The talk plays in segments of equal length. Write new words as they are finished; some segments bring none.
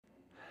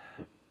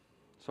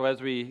So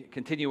as we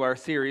continue our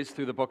series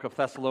through the book of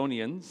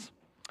Thessalonians,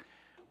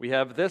 we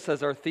have this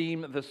as our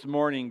theme this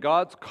morning: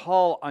 God's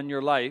call on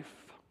your life,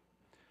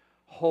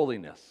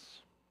 holiness.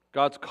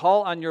 God's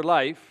call on your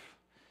life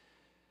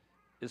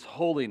is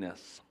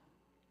holiness.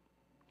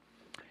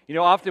 You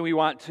know, often we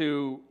want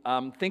to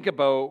think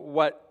about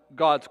what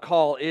God's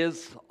call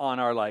is on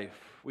our life.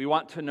 We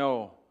want to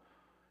know.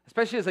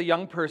 Especially as a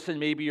young person,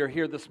 maybe you're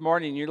here this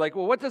morning and you're like,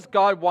 well, what does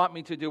God want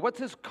me to do? What's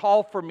His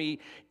call for me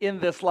in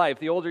this life?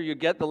 The older you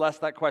get, the less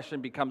that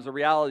question becomes a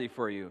reality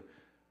for you.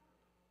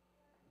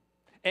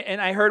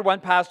 And I heard one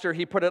pastor,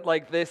 he put it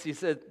like this. He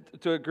said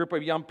to a group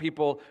of young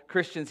people,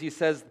 Christians, he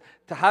says,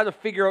 to how to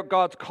figure out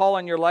God's call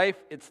on your life,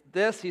 it's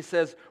this. He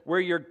says, where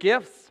your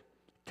gifts,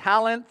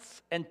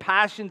 talents, and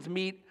passions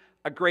meet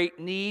a great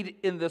need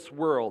in this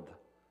world,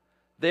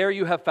 there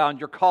you have found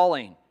your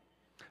calling.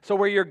 So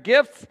where your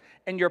gifts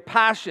and your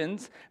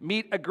passions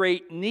meet a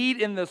great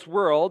need in this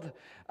world,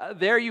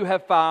 there you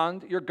have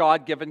found your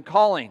God-given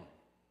calling.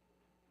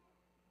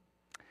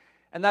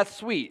 And that's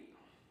sweet.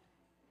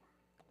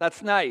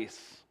 That's nice.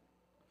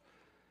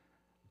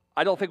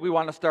 I don't think we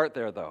want to start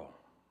there, though.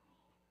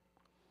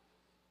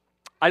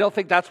 I don't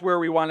think that's where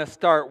we want to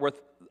start with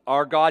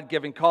our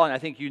God-given calling. I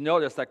think you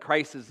notice that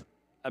Christ is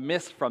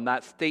amiss from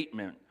that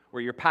statement,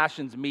 where your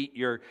passions meet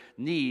your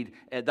need,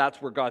 and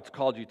that's where God's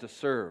called you to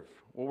serve.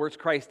 Well, where's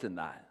Christ in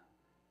that?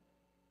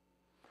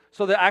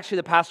 So actually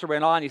the pastor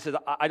went on, he said,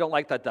 I don't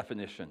like that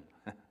definition.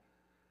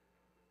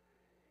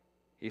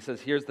 He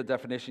says, here's the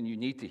definition you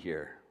need to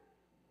hear.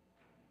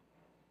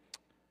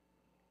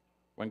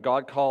 When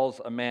God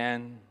calls a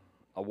man,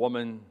 a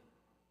woman,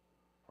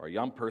 or a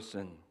young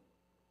person,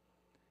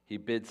 He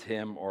bids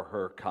him or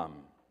her come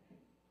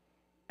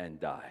and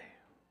die.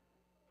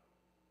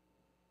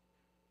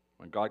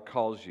 When God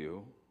calls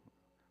you,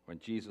 when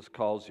Jesus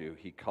calls you,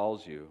 He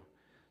calls you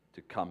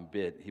to come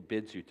He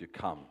bids you to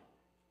come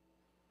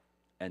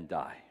and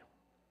die.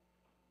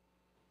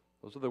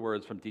 Those are the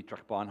words from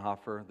Dietrich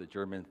Bonhoeffer, the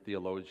German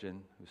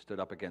theologian who stood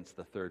up against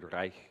the Third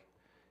Reich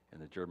in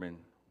the German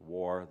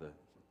war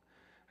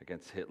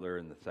against Hitler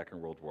in the Second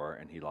World War,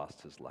 and he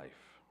lost his life.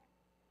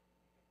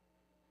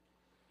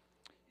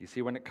 You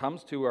see, when it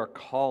comes to our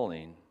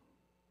calling,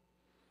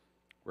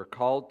 we're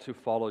called to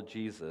follow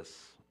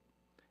Jesus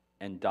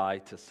and die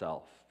to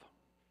self.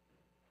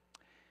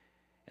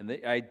 And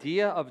the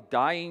idea of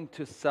dying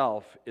to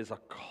self is a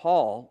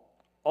call,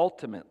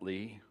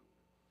 ultimately,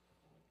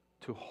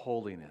 to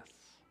holiness.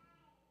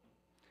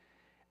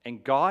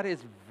 And God is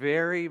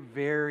very,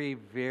 very,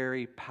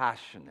 very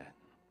passionate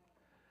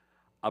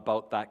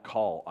about that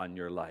call on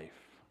your life.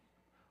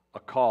 A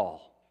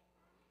call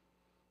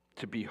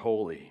to be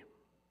holy.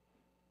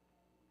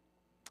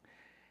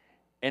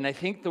 And I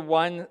think the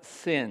one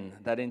sin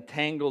that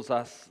entangles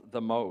us the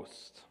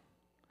most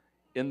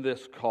in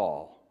this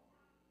call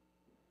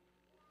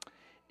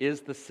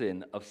is the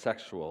sin of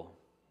sexual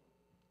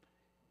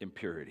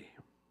impurity.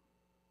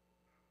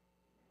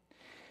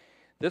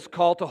 This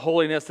call to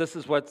holiness, this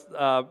is what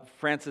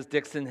Francis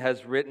Dixon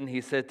has written.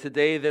 He said,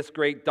 today this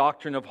great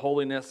doctrine of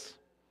holiness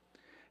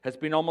has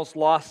been almost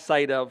lost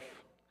sight of.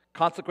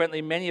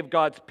 Consequently, many of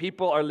God's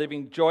people are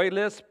living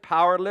joyless,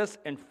 powerless,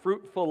 and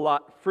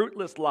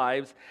fruitless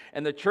lives,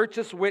 and the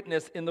church's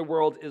witness in the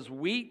world is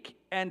weak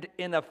and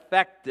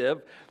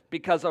ineffective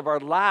because of our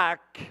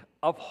lack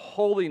of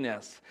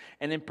holiness,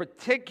 and in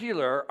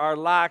particular, our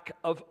lack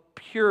of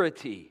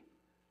purity.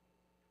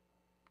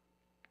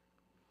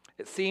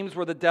 It seems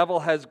where the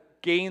devil has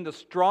gained the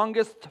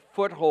strongest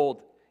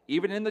foothold,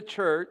 even in the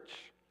church,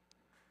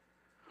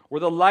 where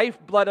the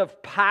lifeblood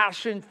of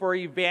passion for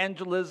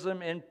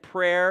evangelism and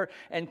prayer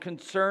and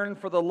concern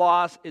for the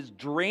lost is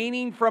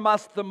draining from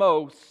us the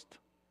most,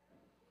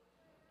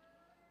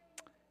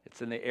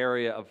 it's in the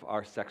area of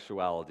our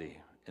sexuality,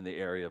 in the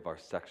area of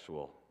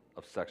sexual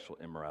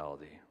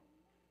immorality.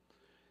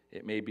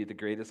 It may be the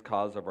greatest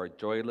cause of our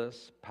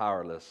joyless,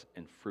 powerless,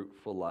 and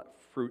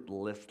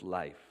fruitless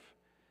life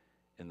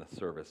in the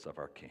service of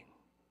our King.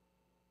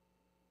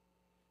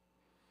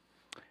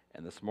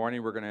 And this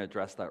morning we're going to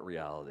address that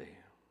reality.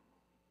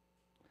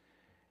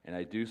 And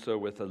I do so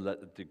with a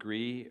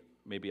degree,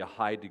 maybe a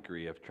high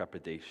degree of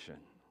trepidation.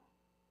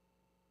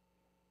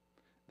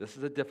 This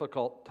is a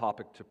difficult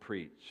topic to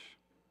preach.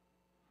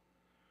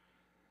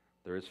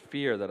 There is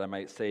fear that I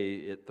might say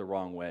it the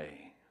wrong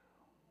way.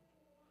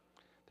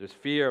 There's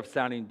fear of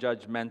sounding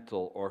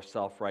judgmental or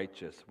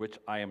self-righteous, which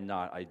I am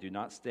not. I do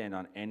not stand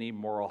on any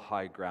moral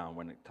high ground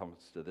when it comes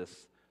to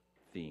this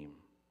theme.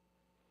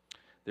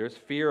 There's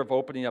fear of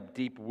opening up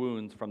deep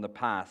wounds from the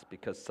past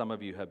because some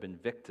of you have been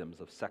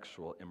victims of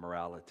sexual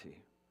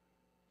immorality.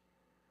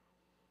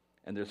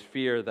 And there's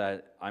fear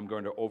that I'm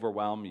going to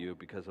overwhelm you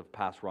because of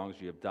past wrongs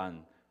you have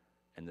done,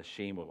 and the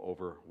shame will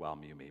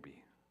overwhelm you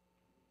maybe.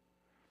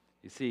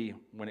 You see,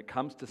 when it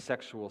comes to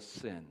sexual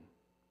sin,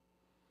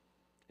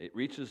 it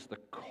reaches the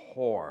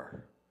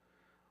core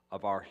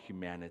of our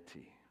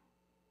humanity.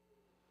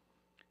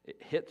 It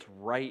hits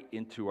right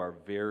into our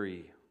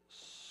very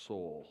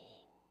soul.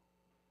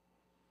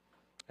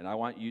 And I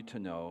want you to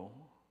know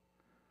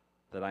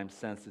that I'm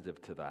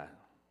sensitive to that.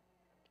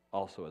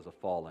 also as a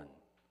fallen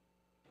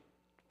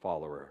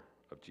follower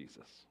of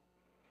Jesus.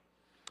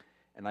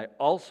 And I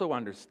also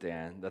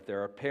understand that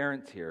there are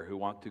parents here who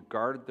want to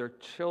guard their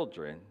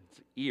children's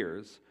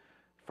ears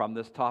from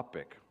this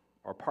topic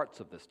or parts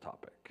of this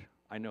topic.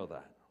 I know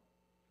that.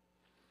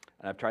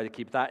 And I've tried to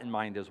keep that in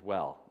mind as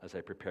well as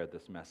I prepared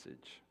this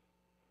message.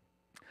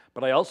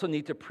 But I also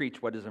need to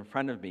preach what is in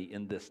front of me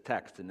in this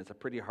text, and it's a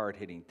pretty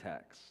hard-hitting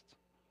text.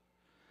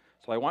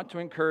 So I want to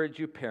encourage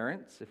you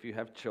parents, if you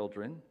have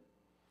children,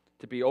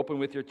 to be open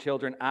with your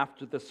children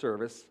after the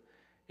service,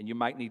 and you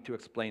might need to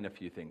explain a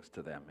few things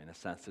to them in a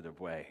sensitive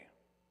way.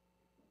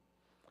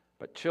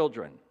 But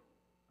children,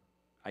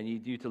 I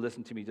need you to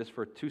listen to me just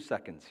for 2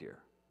 seconds here.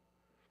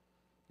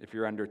 If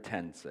you're under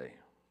 10, say.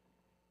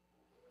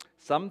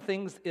 Some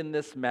things in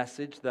this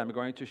message that I'm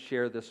going to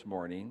share this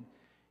morning,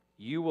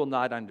 you will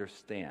not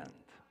understand.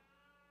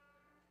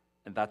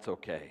 And that's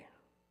okay.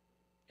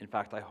 In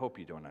fact, I hope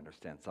you don't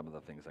understand some of the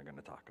things I'm going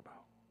to talk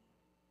about.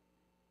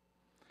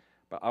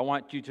 But I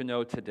want you to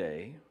know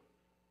today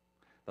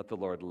that the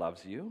Lord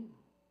loves you.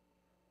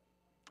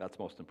 That's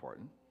most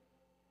important.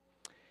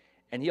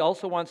 And He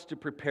also wants to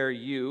prepare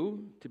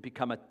you to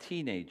become a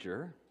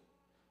teenager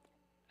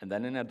and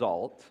then an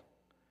adult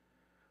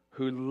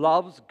who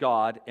loves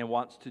God and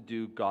wants to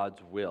do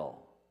God's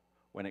will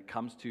when it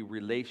comes to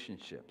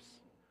relationships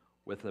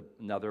with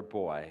another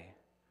boy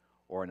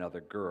or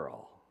another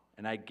girl.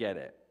 And I get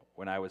it.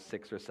 When I was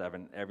 6 or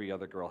 7, every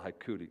other girl had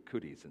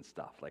cooties and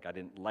stuff. Like, I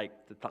didn't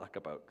like to talk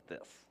about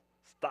this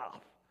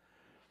stuff.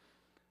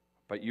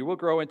 But you will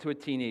grow into a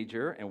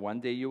teenager, and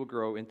one day you will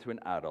grow into an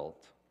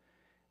adult.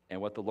 And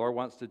what the Lord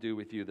wants to do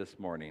with you this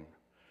morning,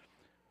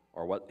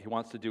 or what He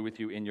wants to do with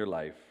you in your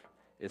life,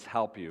 is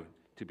help you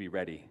to be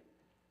ready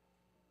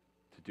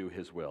to do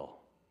His will,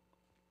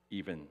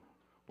 even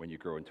when you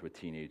grow into a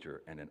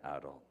teenager and an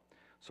adult.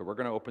 So we're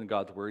going to open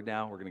God's Word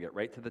now. We're going to get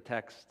right to the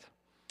text.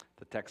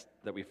 The text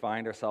that we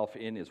find ourselves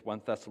in is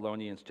 1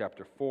 Thessalonians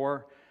chapter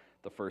 4,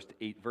 the first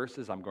 8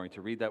 verses. I'm going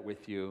to read that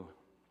with you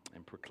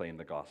and proclaim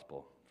the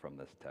gospel from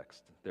this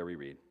text. There we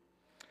read.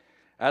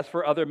 As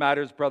for other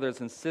matters, brothers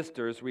and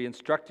sisters, we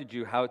instructed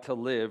you how to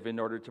live in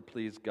order to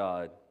please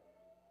God,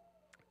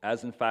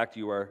 as in fact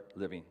you are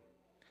living.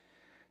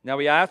 Now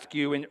we ask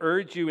you and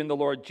urge you in the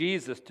Lord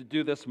Jesus to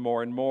do this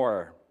more and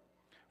more.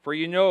 For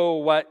you know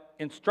what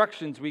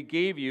instructions we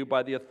gave you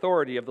by the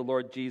authority of the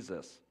Lord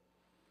Jesus.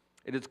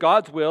 It is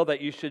God's will that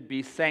you should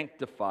be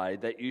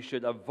sanctified, that you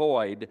should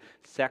avoid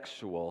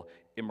sexual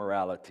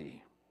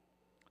immorality,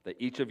 that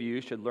each of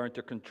you should learn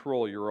to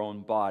control your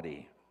own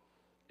body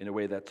in a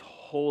way that's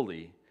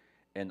holy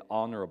and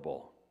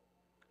honorable,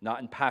 not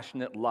in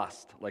passionate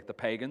lust like the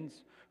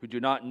pagans who do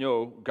not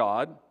know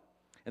God,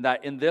 and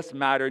that in this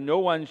matter no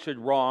one should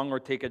wrong or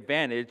take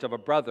advantage of a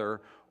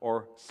brother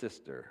or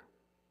sister.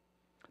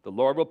 The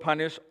Lord will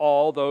punish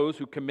all those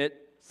who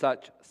commit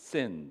such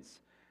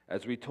sins,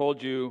 as we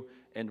told you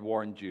and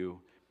warned you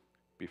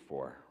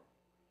before.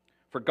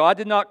 For God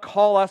did not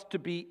call us to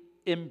be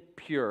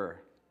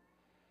impure,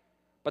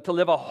 but to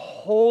live a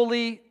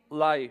holy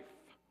life.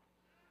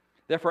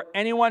 Therefore,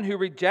 anyone who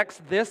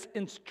rejects this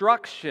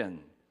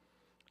instruction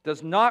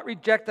does not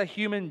reject a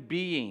human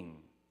being,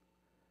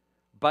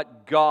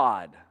 but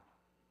God,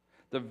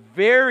 the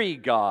very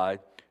God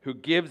who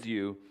gives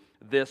you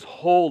this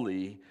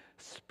Holy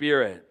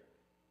Spirit.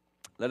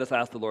 Let us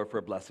ask the Lord for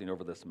a blessing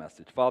over this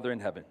message. Father in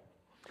heaven,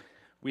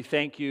 we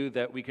thank you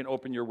that we can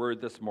open your word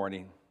this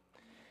morning.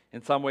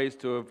 In some ways,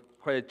 to a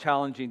quite a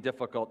challenging,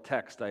 difficult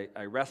text. I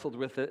wrestled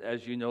with it,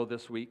 as you know,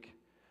 this week.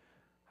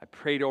 I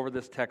prayed over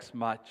this text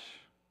much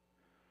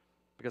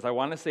because I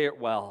want to say it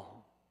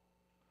well.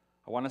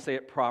 I want to say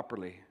it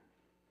properly.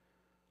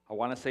 I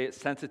want to say it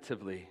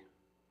sensitively.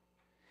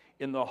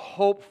 In the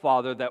hope,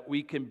 Father, that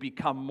we can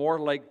become more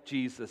like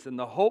Jesus. In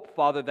the hope,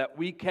 Father, that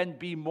we can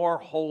be more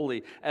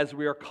holy as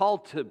we are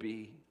called to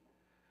be.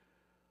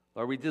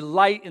 Lord, we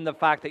delight in the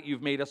fact that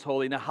you've made us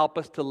holy. Now help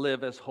us to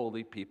live as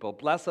holy people.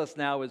 Bless us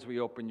now as we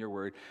open your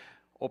word.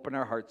 Open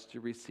our hearts to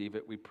receive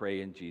it, we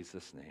pray in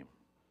Jesus' name.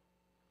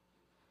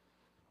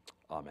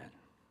 Amen.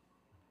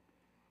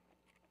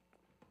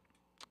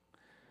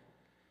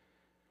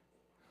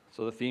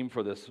 So the theme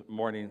for this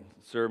morning's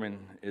sermon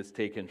is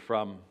taken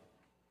from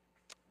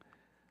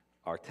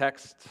our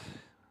text.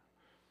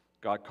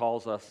 God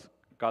calls us,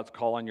 God's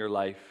call on your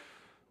life,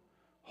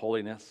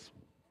 holiness.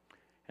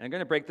 And I'm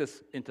going to break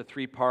this into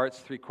 3 parts,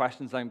 3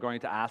 questions I'm going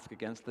to ask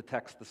against the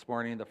text this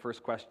morning. The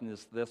first question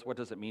is this: what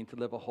does it mean to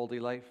live a holy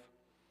life?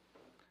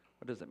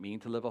 What does it mean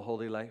to live a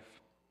holy life?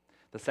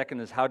 The second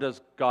is, how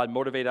does God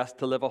motivate us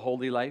to live a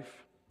holy life?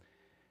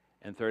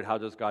 And third, how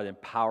does God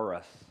empower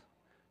us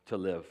to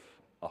live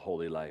a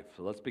holy life?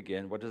 So let's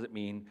begin. What does it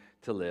mean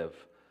to live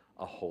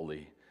a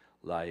holy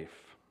life?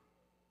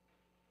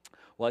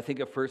 Well, I think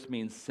it first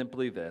means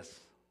simply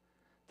this: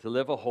 to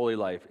live a holy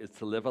life is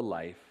to live a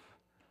life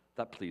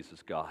that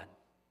pleases God.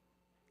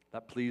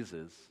 That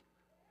pleases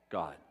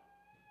God.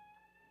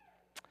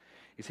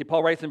 You see,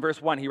 Paul writes in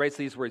verse 1, he writes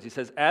these words. He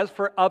says, "As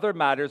for other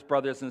matters,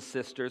 brothers and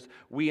sisters,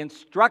 we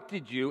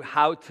instructed you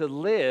how to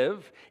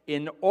live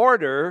in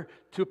order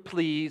to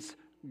please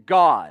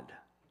God."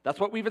 That's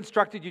what we've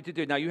instructed you to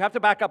do. Now, you have to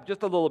back up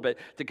just a little bit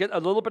to get a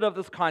little bit of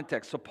this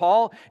context. So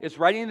Paul is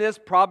writing this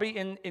probably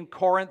in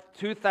Corinth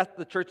to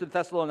the church in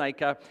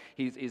Thessalonica.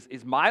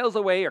 He's miles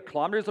away or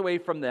kilometers away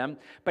from them,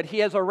 but he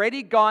has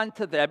already gone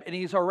to them and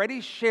he's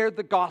already shared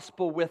the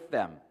gospel with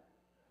them.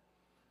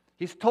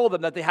 He's told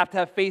them that they have to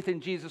have faith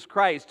in Jesus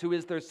Christ, who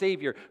is their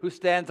Savior, who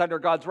stands under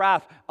God's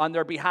wrath on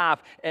their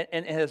behalf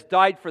and has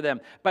died for them.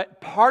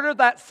 But part of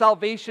that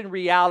salvation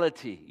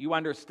reality, you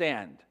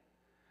understand,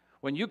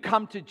 when you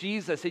come to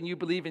Jesus and you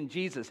believe in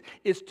Jesus,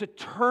 is to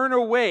turn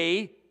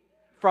away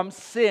from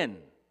sin.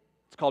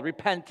 It's called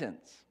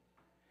repentance.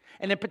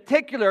 And in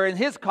particular, in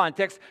his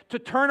context, to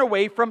turn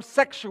away from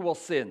sexual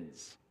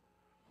sins.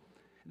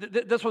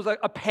 This was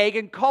a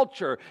pagan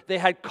culture. They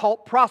had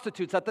cult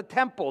prostitutes at the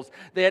temples.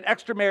 They had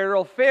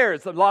extramarital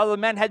affairs. A lot of the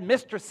men had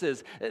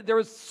mistresses. There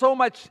was so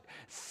much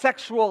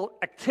sexual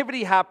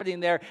activity happening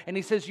there. And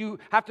he says, you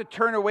have to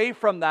turn away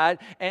from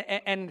that.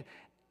 And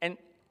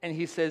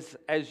he says,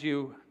 as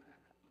you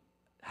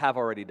have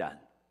already done.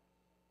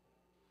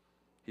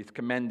 He's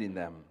commending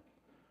them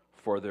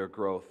for their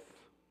growth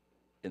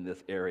in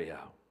this area.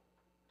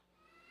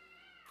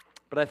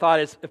 But I thought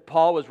if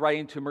Paul was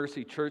writing to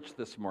Mercy Church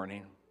this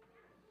morning,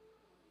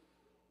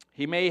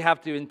 he may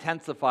have to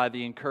intensify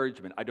the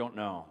encouragement, I don't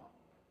know,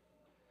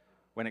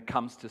 when it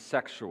comes to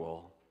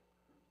sexual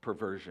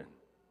perversion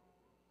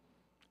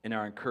and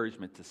our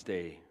encouragement to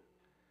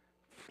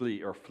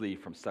flee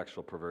from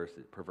sexual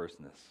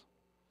perverseness.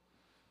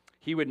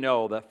 He would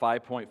know that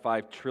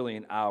 5.5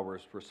 trillion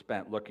hours were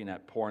spent looking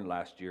at porn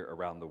last year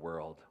around the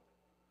world.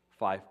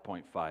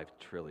 5.5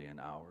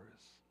 trillion hours.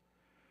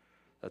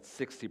 That's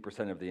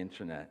 60% of the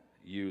internet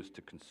used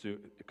to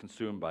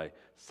consumed by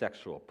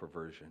sexual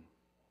perversion.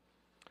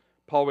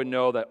 Paul would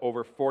know that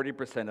over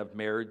 40% of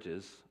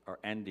marriages are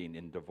ending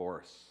in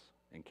divorce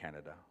in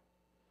Canada.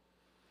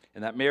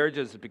 And that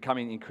marriages are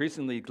becoming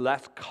increasingly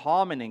less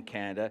common in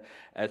Canada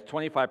as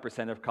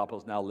 25% of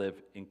couples now live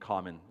in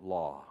common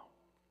law.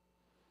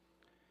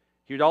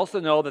 He would also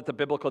know that the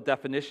biblical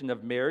definition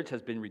of marriage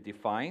has been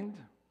redefined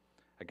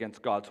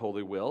against God's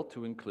holy will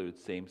to include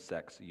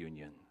same-sex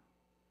union.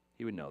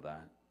 He would know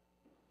that.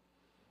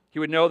 He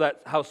would know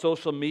that how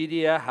social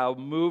media, how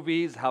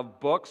movies, how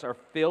books are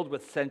filled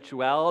with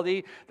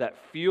sensuality that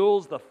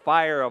fuels the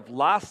fire of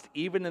lust,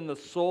 even in the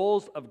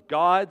souls of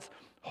God's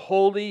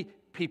holy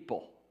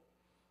people.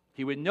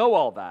 He would know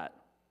all that.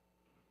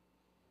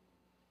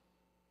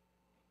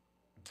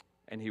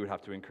 And he would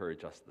have to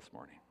encourage us this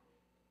morning.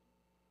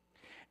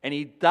 And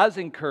he does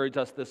encourage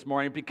us this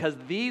morning because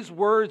these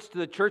words to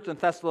the church in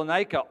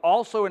Thessalonica,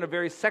 also in a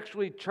very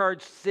sexually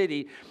charged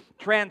city,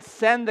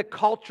 transcend the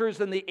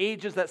cultures and the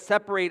ages that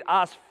separate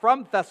us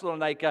from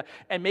Thessalonica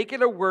and make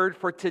it a word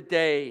for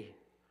today.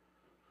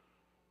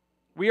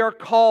 We are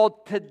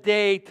called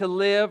today to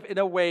live in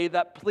a way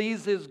that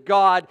pleases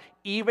God,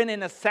 even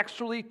in a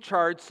sexually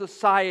charged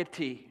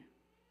society.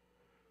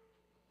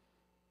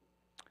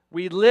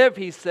 We live,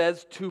 he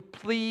says, to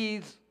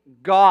please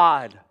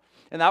God.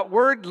 And that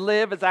word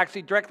live is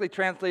actually directly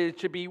translated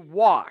to be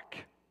walk.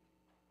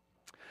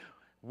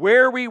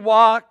 Where we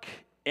walk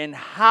and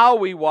how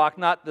we walk,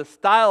 not the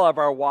style of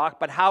our walk,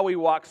 but how we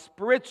walk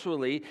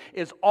spiritually,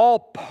 is all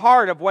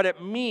part of what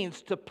it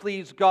means to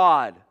please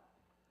God.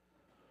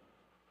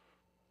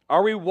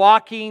 Are we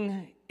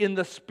walking in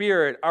the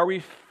Spirit? Are we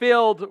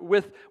filled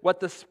with what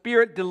the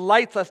Spirit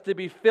delights us to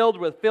be filled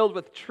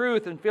with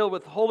truth and filled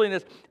with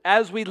holiness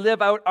as we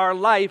live out our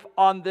life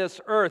on this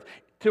earth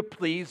to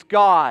please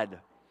God?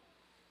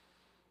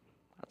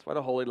 That's what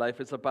a holy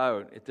life is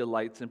about. It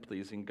delights in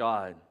pleasing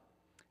God.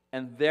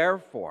 And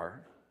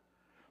therefore,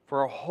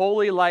 for a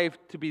holy life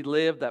to be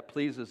lived that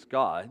pleases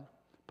God,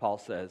 Paul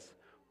says,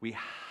 we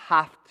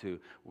have to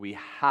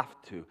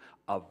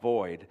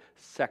avoid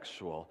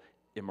sexual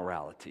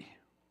immorality.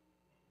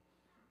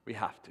 We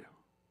have to.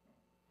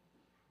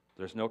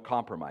 There's no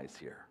compromise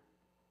here.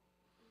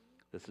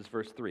 This is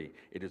verse 3.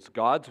 It is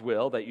God's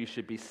will that you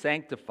should be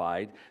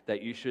sanctified,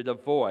 that you should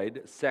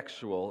avoid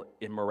sexual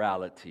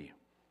immorality.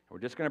 We're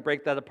just going to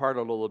break that apart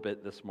a little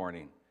bit this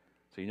morning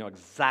so you know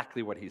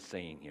exactly what he's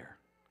saying here.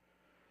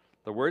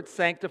 The word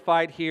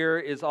sanctified here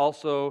is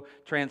also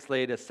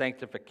translated as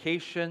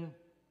sanctification,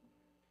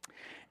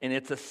 and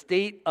it's a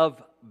state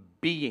of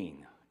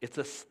being. It's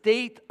a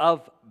state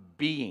of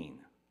being.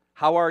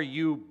 How are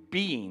you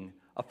being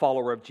a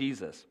follower of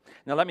Jesus?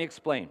 Now let me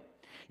explain.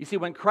 You see,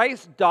 when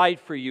Christ died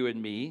for you and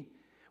me,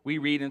 we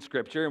read in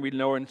Scripture, and we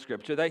know in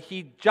Scripture, that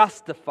he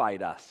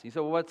justified us. You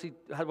say, well,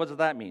 what does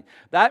that mean?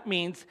 That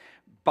means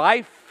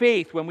By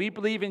faith, when we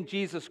believe in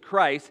Jesus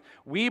Christ,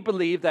 we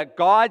believe that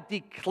God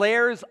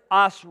declares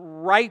us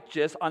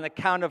righteous on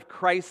account of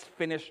Christ's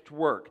finished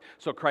work.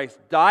 So Christ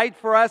died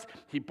for us,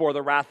 he bore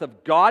the wrath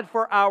of God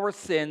for our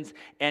sins,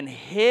 and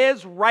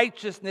his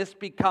righteousness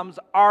becomes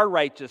our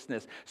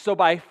righteousness. So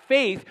by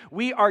faith,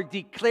 we are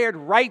declared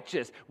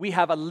righteous. We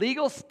have a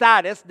legal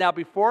status now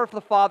before the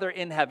Father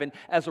in heaven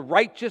as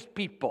righteous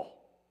people.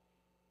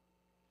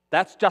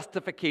 That's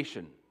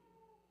justification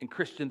in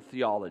Christian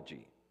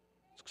theology.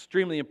 It's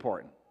extremely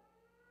important.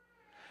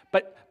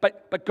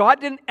 But God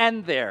didn't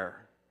end there.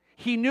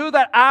 He knew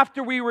that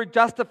after we were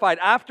justified,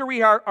 after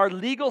our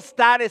legal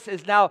status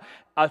is now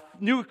a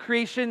new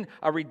creation,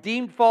 a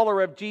redeemed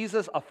follower of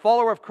Jesus, a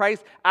follower of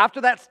Christ,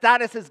 after that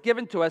status is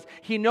given to us,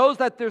 he knows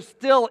that there's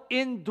still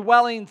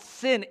indwelling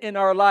sin in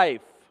our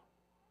life.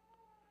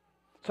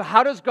 So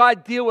how does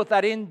God deal with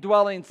that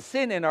indwelling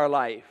sin in our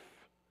life?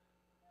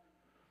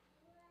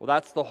 Well,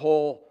 that's the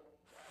whole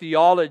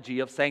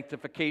theology of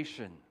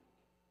sanctification.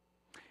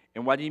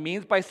 And what he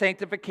means by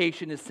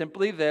sanctification is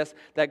simply this,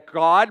 that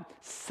God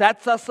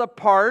sets us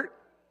apart.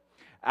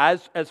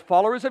 As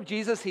followers of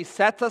Jesus, he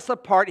sets us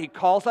apart. He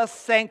calls us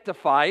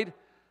sanctified.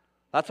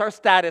 That's our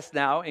status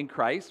now in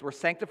Christ. We're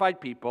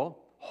sanctified people,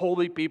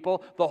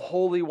 the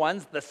holy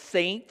ones, the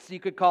saints, you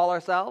could call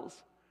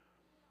ourselves.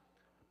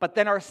 But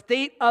then our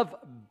state of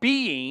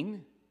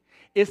being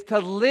is to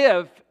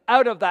live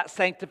out of that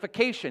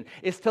sanctification,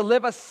 is to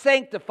live a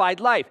sanctified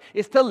life,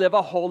 is to live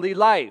a holy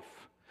life.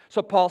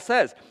 So Paul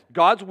says,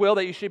 God's will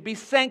that you should be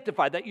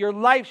sanctified, that your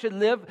life should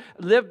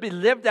be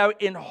lived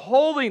out in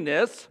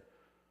holiness.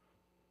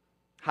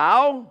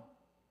 How?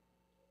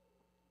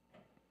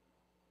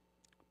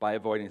 By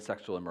avoiding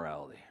sexual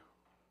immorality.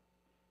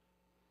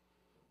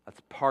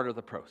 That's part of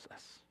the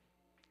process.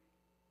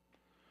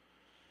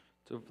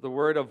 So the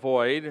word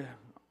avoid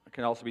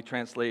can also be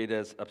translated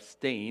as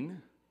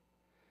abstain.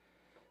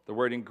 The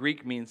word in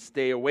Greek means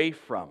stay away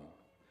from,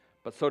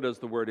 but so does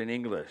the word in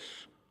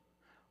English.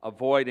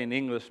 Avoid in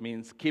English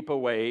means keep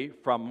away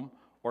from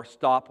or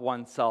stop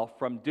oneself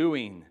from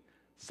doing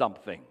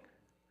something.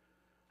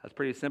 That's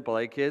pretty simple,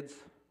 eh, kids?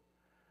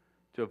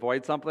 To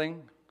avoid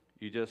something,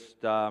 you just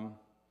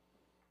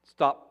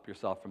stop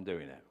yourself from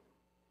doing it.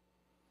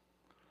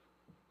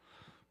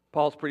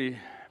 Paul's pretty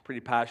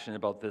passionate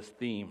about this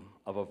theme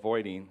of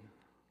avoiding,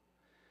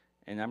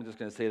 and I'm just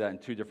going to say that in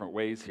two different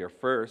ways here.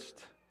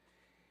 First,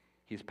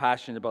 he's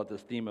passionate about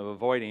this theme of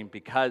avoiding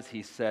because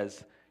he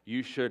says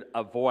you should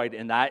avoid,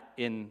 here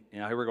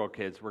we go,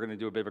 kids. We're going to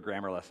do a bit of a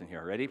grammar lesson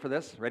here. Ready for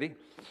this? Ready?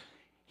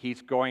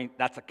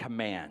 That's a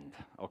command,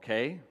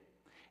 okay?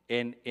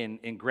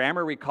 In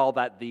grammar, we call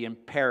that the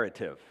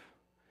imperative.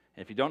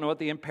 And if you don't know what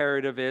the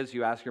imperative is,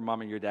 you ask your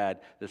mom and your dad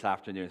this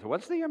afternoon. So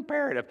what's the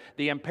imperative?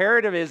 The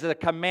imperative is a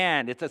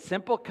command. It's a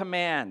simple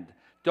command.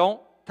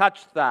 Don't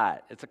touch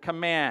that. It's a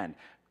command.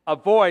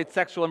 Avoid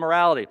sexual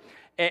immorality.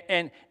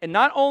 And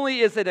not only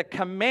is it a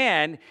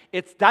command,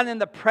 it's done in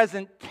the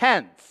present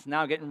tense.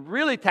 Now I'm getting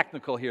really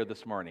technical here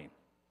this morning.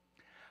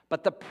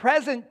 But the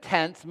present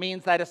tense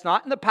means that it's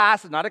not in the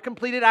past, it's not a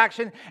completed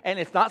action, and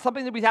it's not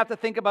something that we have to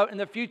think about in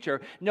the future.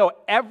 No,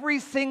 every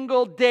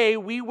single day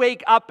we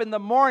wake up in the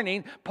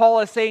morning, Paul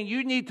is saying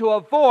you need to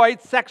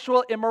avoid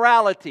sexual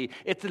immorality.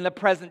 It's in the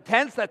present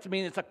tense. That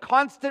means it's a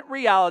constant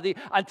reality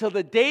until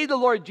the day the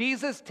Lord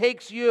Jesus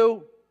takes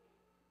you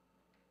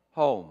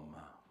home.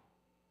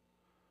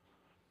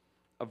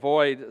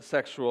 Avoid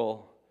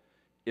sexual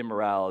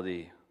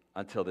immorality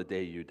until the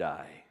day you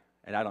die.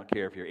 And I don't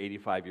care if you're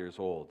 85 years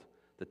old,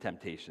 the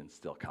temptations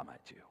still come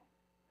at you.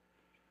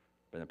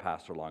 Been a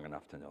pastor long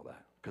enough to know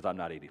that, because I'm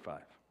not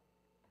 85.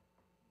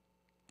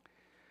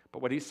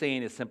 But what he's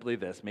saying is simply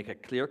this: make a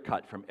clear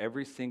cut from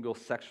every single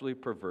sexually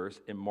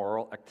perverse,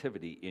 immoral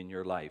activity in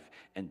your life,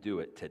 and do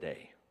it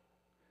today.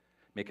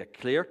 Make a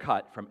clear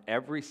cut from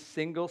every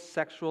single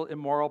sexual,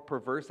 immoral,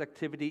 perverse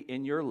activity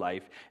in your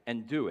life,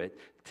 and do it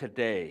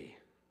today.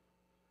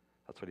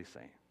 That's what he's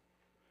saying.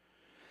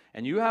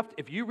 And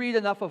if you read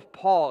enough of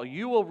Paul,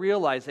 you will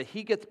realize that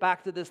he gets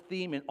back to this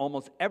theme in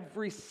almost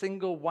every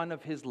single one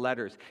of his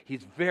letters.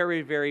 He's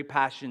very, very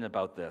passionate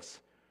about this.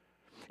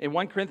 In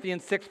 1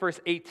 Corinthians 6, verse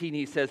 18,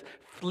 he says,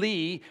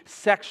 flee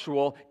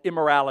sexual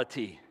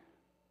immorality.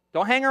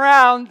 Don't hang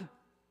around.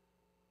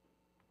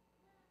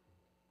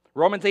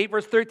 Romans 8,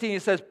 verse 13, he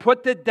says,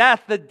 put to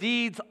death the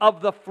deeds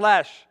of the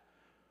flesh,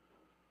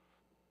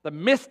 the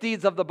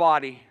misdeeds of the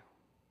body.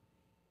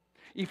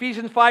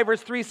 Ephesians 5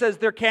 verse 3 says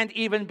there can't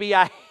even be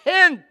a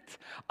hint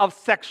of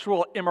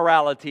sexual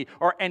immorality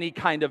or any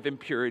kind of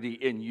impurity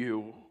in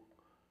you.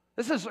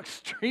 This is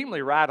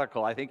extremely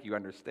radical, I think you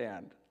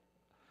understand.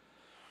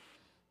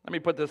 Let me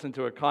put this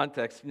into a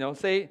context.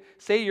 Say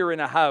you're in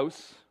a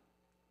house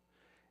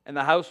and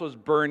the house was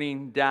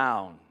burning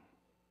down.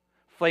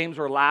 Flames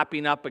were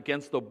lapping up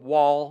against the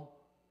wall,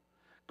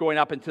 going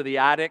up into the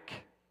attic.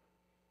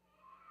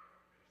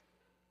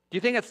 Do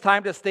you think it's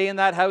time to stay in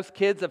that house,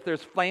 kids, if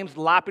there's flames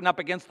lapping up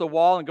against the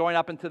wall and going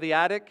up into the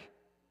attic?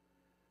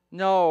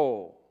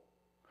 No.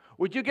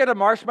 Would you get a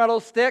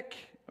marshmallow stick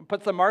and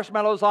put some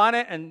marshmallows on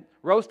it and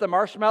roast a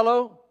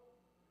marshmallow?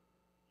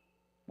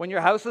 when your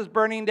house is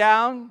burning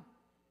down?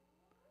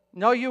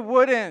 No, you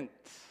wouldn't.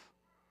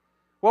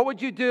 What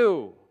would you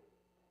do?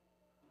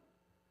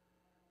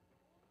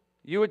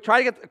 You would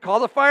try to call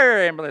the fire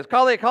ambulance,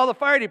 call the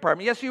fire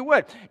department. Yes, you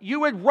would.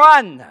 You would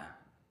run.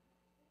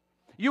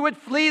 You would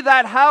flee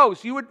that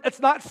house.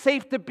 It's not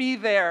safe to be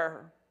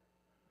there.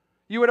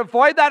 You would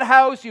avoid that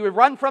house. You would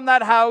run from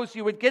that house.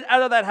 You would get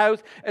out of that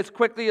house as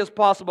quickly as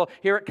possible.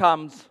 Here it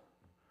comes.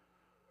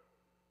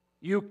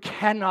 You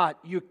cannot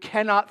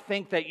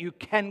think that you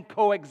can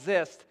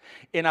coexist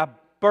in a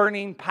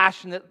burning,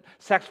 passionate,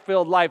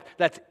 sex-filled life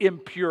that's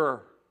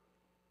impure.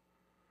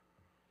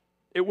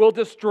 It will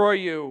destroy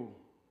you.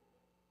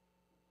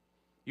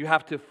 You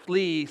have to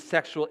flee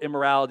sexual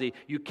immorality.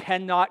 You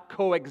cannot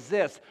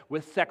coexist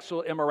with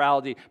sexual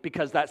immorality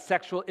because that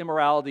sexual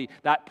immorality,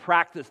 that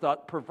practice,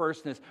 that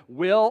perverseness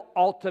will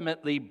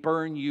ultimately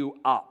burn you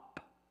up.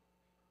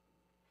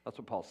 That's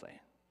what Paul's saying.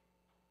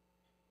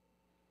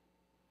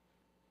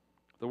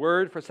 The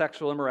word for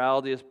sexual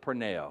immorality is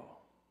porneo.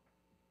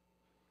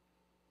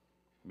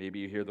 Maybe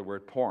you hear the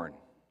word porn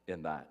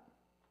in that.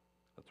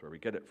 That's where we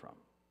get it from.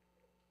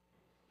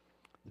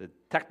 The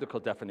technical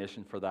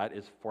definition for that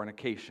is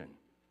fornication.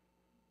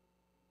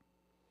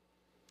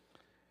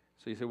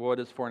 So you say, well,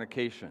 what is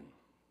fornication?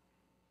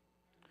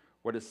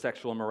 What is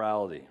sexual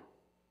immorality?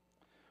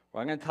 Well,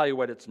 I'm going to tell you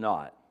what it's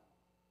not,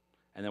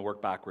 and then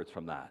work backwards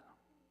from that.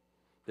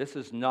 This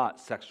is not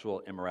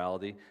sexual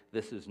immorality.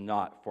 This is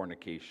not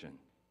fornication.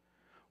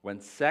 When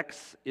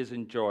sex is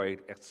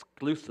enjoyed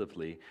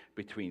exclusively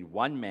between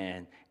one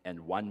man and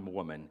one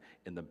woman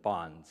in the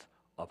bonds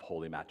of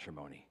holy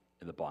matrimony,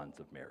 in the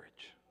bonds of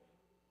marriage.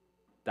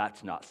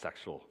 That's not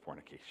sexual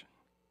fornication.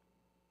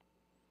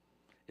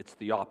 It's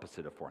the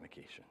opposite of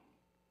fornication.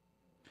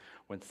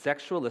 When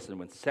sexual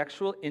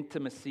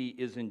intimacy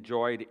is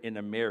enjoyed in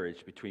a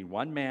marriage between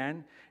one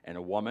man and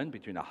a woman,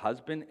 between a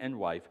husband and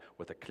wife,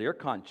 with a clear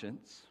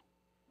conscience,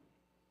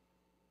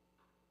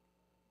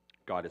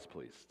 God is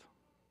pleased.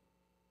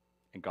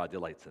 And God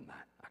delights in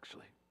that,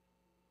 actually.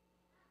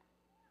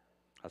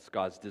 That's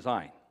God's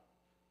design,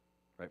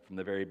 right from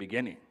the very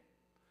beginning.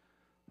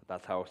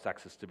 That's how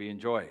sex is to be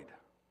enjoyed.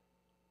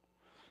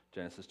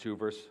 Genesis 2,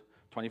 verse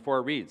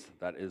 24 reads,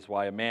 that is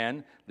why a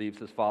man leaves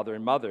his father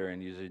and mother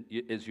and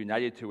is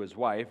united to his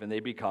wife, and they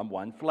become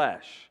one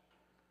flesh.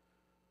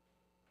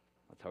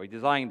 That's how he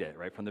designed it,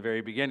 right from the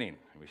very beginning.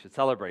 We should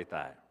celebrate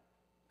that.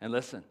 And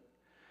listen,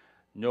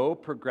 no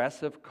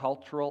progressive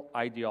cultural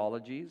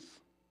ideologies,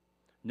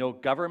 no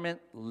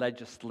government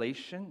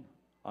legislation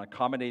on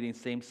accommodating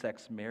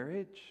same-sex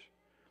marriage,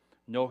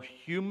 no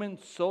human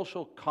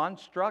social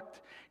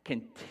construct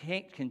can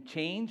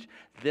change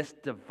this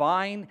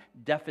divine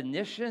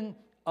definition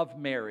of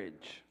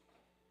marriage.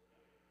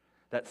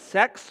 That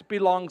sex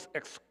belongs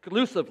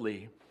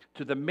exclusively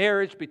to the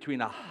marriage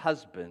between a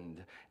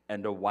husband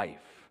and a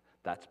wife.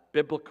 That's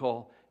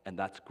biblical, and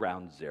that's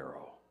ground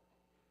zero.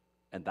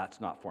 And that's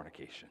not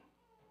fornication.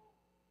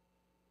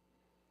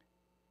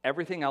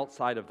 Everything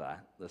outside of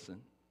that, listen,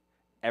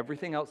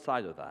 everything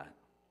outside of that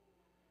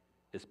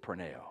is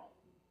porneo,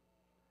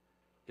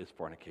 is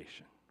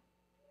fornication.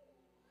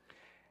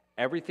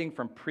 Everything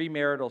from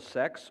premarital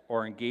sex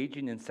or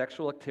engaging in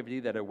sexual activity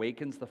that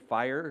awakens the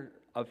fire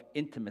of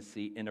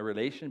intimacy in a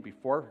relation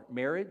before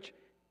marriage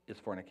is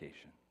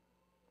fornication.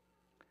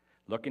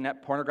 Looking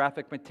at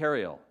pornographic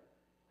material,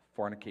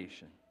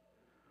 fornication.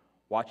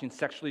 Watching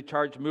sexually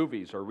charged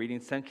movies or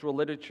reading sensual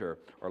literature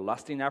or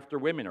lusting after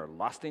women or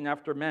lusting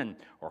after men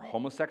or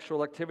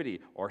homosexual activity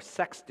or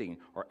sexting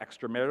or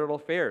extramarital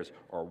affairs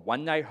or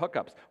one-night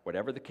hookups,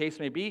 whatever the case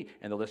may be,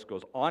 and the list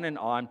goes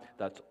on,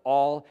 that's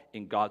all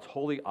in God's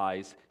holy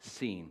eyes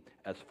seen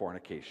as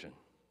fornication.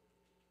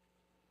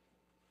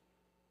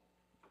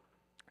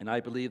 And I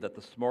believe that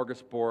the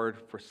smorgasbord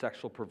for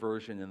sexual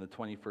perversion in the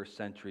 21st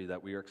century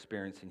that we are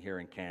experiencing here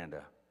in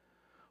Canada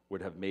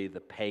would have made the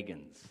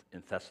pagans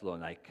in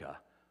Thessalonica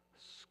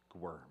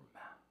squirm.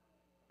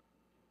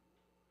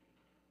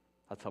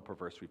 That's how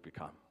perverse we've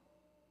become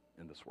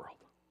in this world.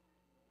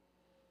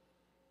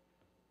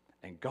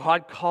 And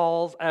God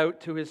calls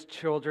out to his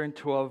children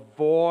to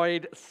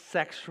avoid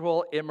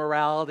sexual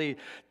immorality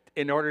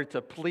in order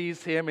to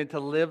please him and to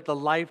live the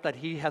life that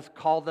he has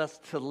called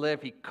us to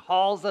live. He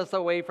calls us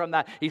away from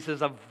that. He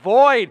says,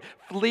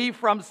 flee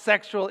from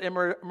sexual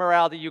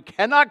immorality. You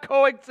cannot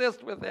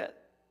coexist with it.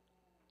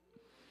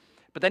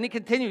 But then he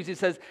continues, he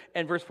says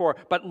in verse 4,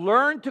 but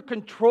learn to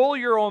control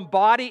your own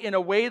body in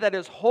a way that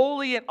is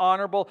holy and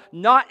honorable,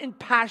 not in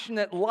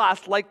passionate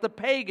lust like the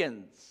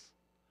pagans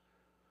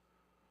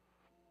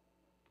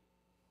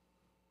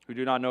who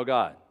do not know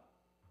God.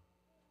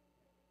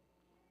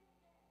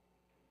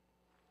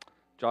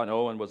 John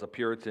Owen was a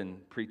Puritan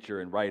preacher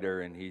and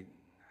writer, and he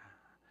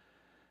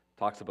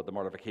talks about the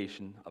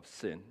mortification of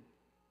sin.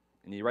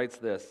 And he writes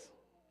this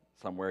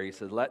somewhere. He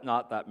says, let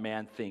not that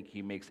man think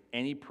he makes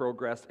any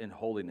progress in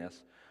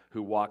holiness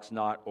who walks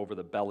not over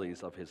the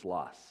bellies of his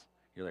lusts.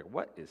 You're like,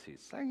 what is he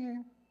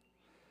saying?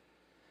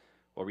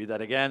 We'll read that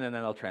again, and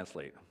then I'll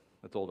translate.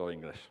 That's Old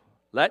English.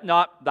 Let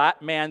not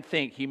that man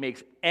think he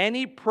makes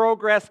any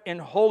progress in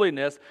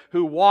holiness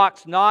who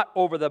walks not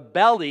over the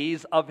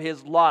bellies of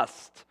his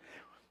lust.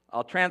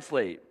 I'll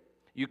translate.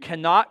 You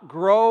cannot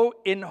grow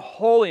in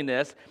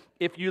holiness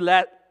if you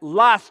let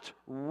lust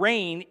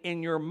reign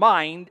in your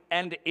mind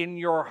and in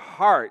your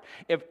heart.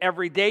 If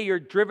every day you're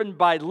driven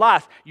by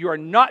lust, you are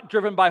not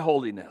driven by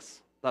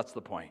holiness. That's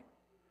the point.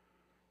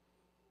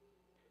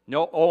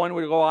 No, Owen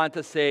would go on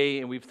to say,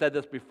 and we've said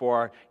this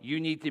before,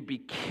 you need to be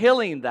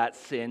killing that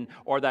sin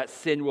or that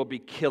sin will be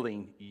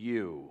killing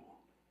you.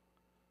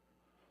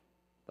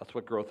 That's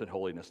what growth in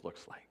holiness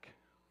looks like.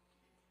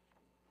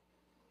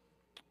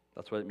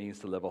 That's what it means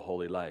to live a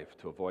holy life,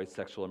 to avoid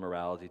sexual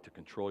immorality, to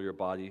control your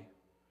body,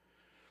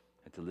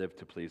 and to live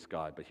to please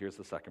God. But here's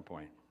the second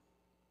point.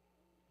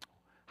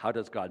 How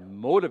does God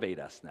motivate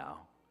us now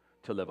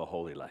to live a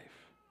holy life?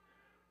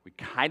 We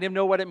kind of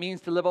know what it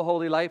means to live a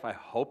holy life. I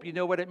hope you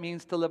know what it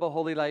means to live a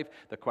holy life.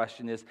 The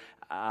question is,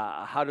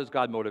 how does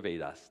God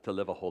motivate us to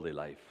live a holy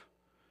life?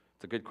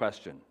 It's a good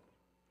question.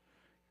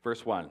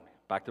 Verse 1,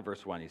 back to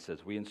verse 1, he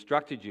says, we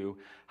instructed you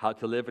how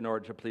to live in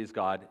order to please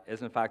God,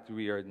 as in fact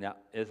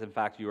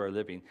you are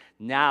living.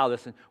 Now,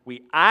 listen,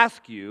 we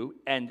ask you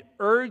and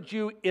urge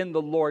you in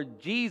the Lord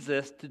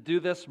Jesus to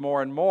do this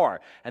more and more.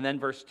 And then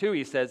verse 2,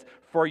 he says,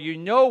 for you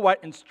know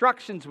what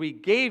instructions we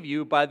gave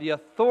you by the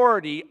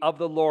authority of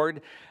the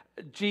Lord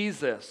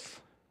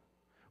Jesus.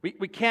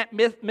 We can't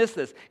miss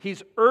this.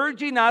 He's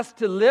urging us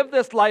to live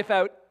this life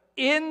out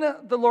in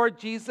the Lord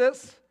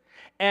Jesus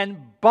and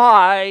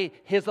by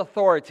his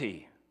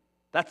authority.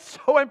 That's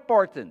so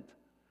important.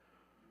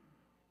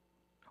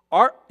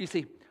 Our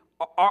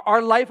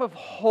life of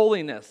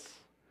holiness,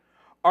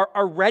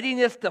 our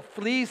readiness to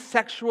flee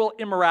sexual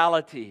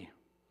immorality,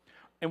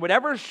 in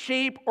whatever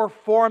shape or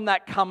form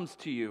that comes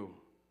to you,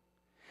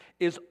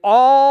 is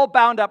all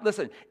bound up,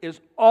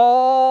 is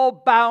all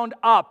bound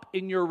up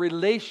in your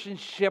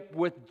relationship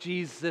with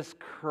Jesus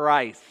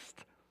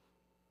Christ.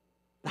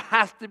 That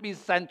has to be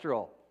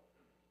central.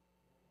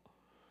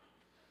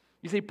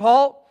 You see,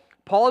 Paul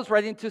is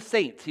writing to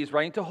saints. He's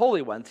writing to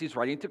holy ones. He's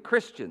writing to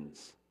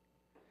Christians.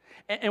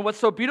 And what's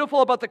so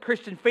beautiful about the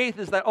Christian faith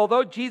is that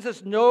although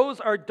Jesus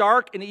knows our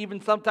dark and even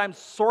sometimes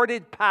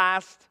sordid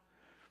past,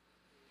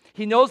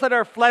 he knows that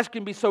our flesh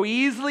can be so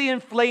easily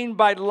inflamed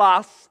by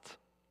lust,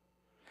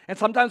 and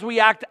sometimes we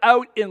act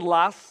out in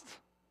lust.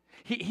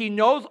 He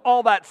knows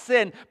all that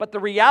sin, but the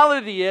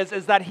reality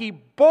is that he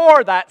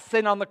bore that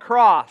sin on the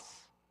cross.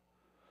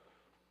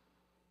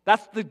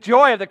 That's the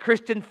joy of the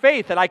Christian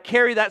faith, that I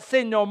carry that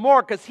sin no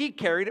more because he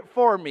carried it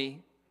for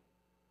me.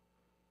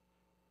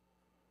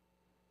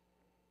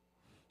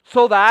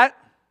 So that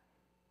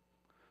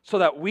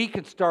we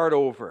can start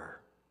over.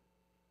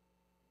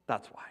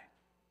 That's why.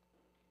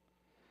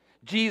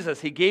 Jesus,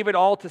 he gave it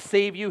all to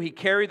save you. He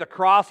carried the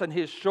cross on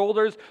his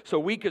shoulders so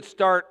we could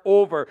start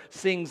over,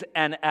 sings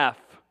NF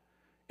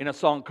in a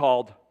song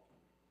called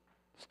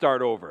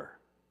Start Over.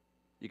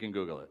 You can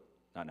Google it.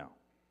 I know.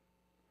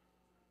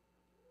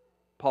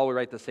 Paul would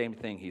write the same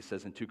thing. He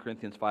says in 2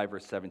 Corinthians 5,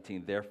 verse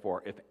 17,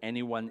 therefore, if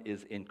anyone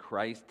is in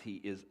Christ,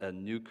 he is a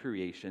new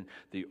creation.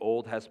 The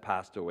old has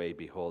passed away.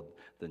 Behold,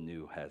 the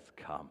new has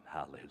come.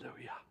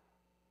 Hallelujah.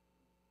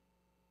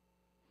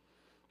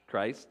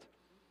 Christ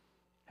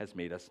has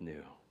made us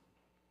new.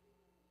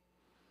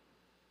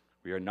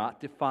 We are not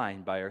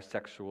defined by our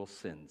sexual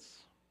sins,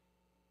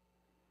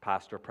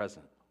 past or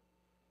present.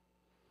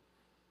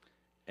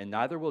 And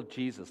neither will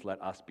Jesus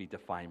let us be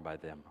defined by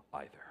them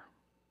either.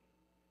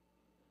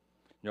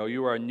 No,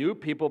 you are a new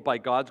people by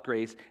God's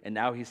grace, and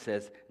now he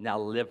says, now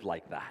live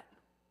like that.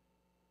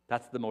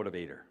 That's the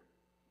motivator.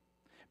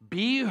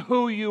 Be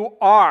who you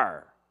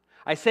are.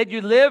 I said you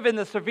live in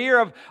the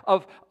sphere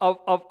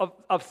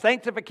of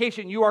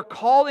sanctification. You are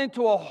called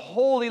into a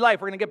holy life.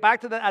 We're going to get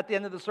back to that at the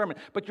end of the sermon.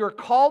 But you're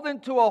called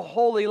into a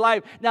holy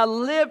life. Now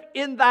live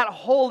in that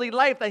holy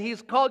life that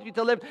he's called you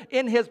to live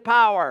in his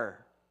power.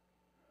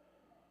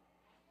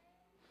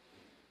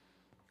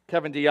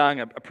 Kevin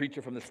DeYoung, a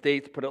preacher from the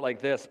States, put it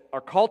like this.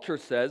 Our culture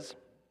says,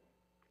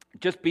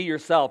 just be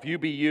yourself, you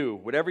be you.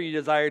 Whatever you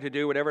desire to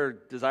do, whatever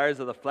desires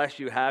of the flesh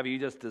you have, you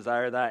just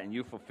desire that and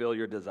you fulfill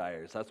your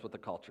desires. That's what the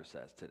culture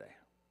says today.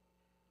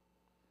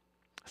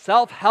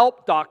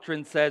 Self-help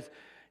doctrine says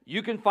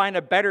you can find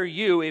a better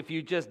you if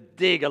you just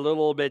dig a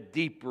little bit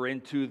deeper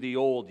into the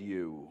old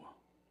you.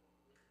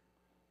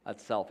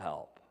 That's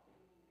self-help.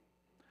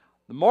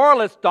 The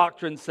moralist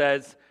doctrine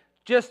says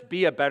just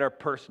be a better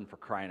person, for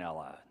crying out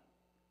loud.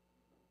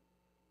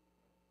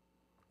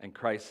 And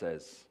Christ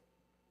says,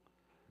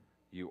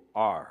 you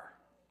are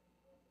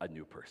a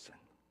new person.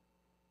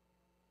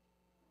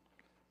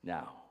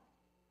 Now,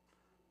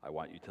 I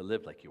want you to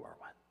live like you are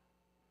one.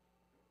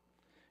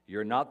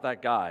 You're not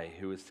that guy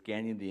who is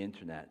scanning the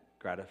internet,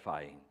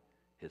 gratifying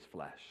his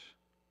flesh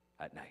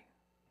at night.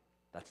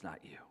 That's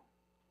not you.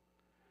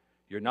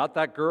 You're not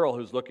that girl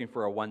who's looking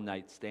for a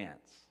one-night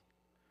stance.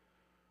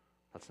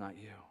 That's not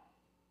you.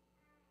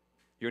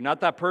 You're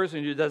not that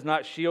person who does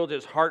not shield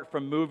his heart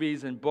from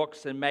movies and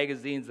books and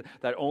magazines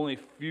that only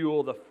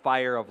fuel the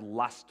fire of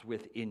lust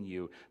within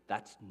you.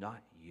 That's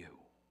not you.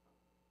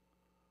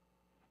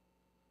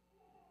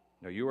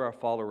 No, you are a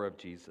follower of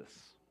Jesus.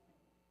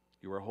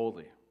 You are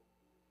holy.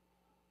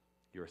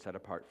 You are set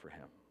apart for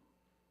him.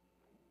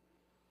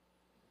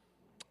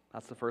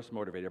 That's the first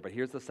motivator, but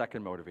here's the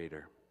second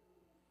motivator.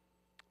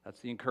 That's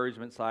the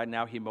encouragement side.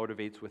 Now he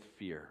motivates with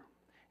fear.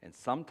 And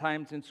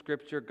sometimes in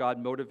Scripture,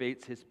 God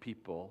motivates his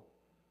people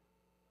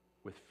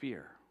with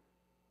fear.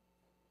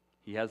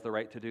 He has the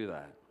right to do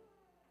that.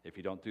 If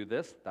you don't do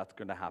this, that's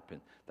going to happen.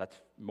 That's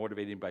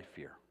motivated by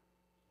fear.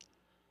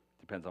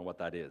 Depends on what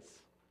that is.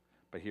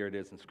 But here it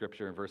is in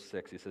Scripture in verse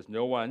 6. He says,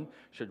 no one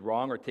should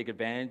wrong or take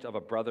advantage of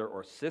a brother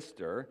or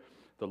sister.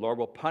 The Lord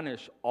will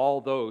punish all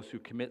those who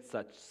commit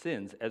such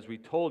sins, as we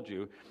told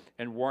you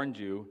and warned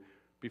you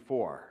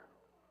before.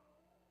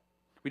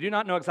 We do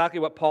not know exactly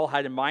what Paul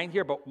had in mind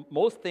here, but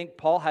most think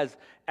Paul has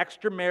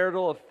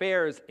extramarital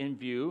affairs in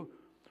view,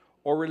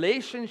 or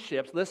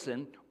relationships,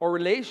 listen, or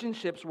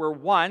relationships where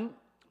one,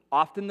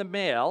 often the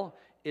male,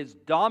 is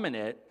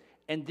dominant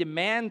and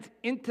demands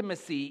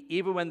intimacy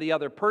even when the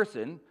other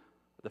person,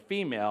 the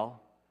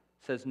female,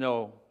 says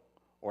no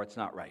or it's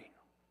not right.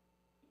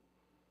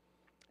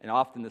 And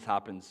often this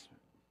happens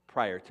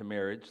prior to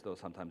marriage, though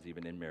sometimes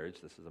even in marriage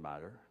this is a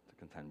matter to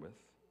contend with.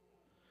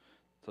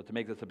 So to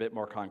make this a bit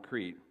more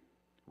concrete,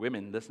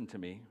 women, listen to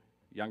me,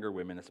 younger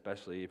women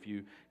especially, if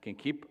you can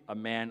keep a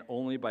man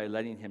only by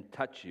letting him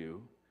touch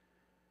you,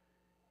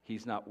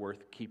 he's not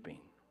worth keeping.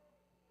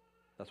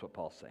 That's what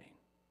Paul's saying.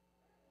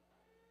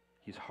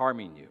 He's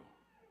harming you.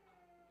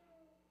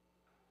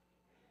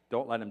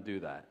 Don't let him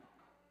do that.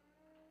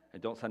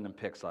 And don't send him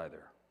pics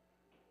either.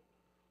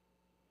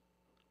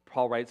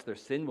 Paul writes, their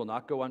sin will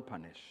not go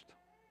unpunished.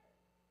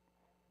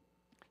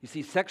 You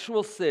see,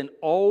 sexual sin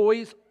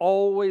always,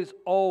 always,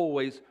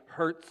 always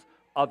hurts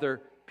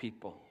other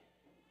people.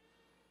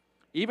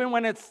 Even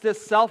when it's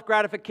just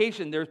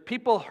self-gratification, there's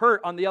people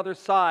hurt on the other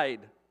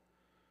side.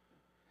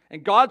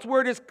 And God's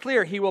word is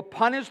clear. He will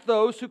punish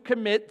those who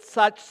commit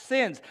such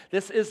sins.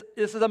 This is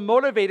a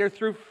motivator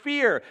through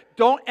fear.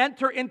 Don't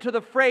enter into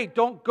the fray.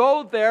 Don't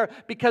go there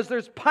because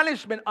there's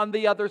punishment on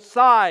the other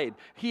side.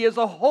 He is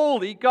a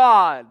holy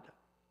God.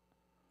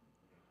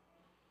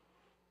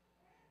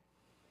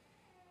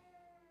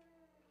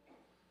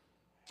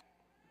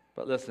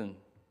 But listen,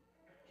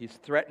 he's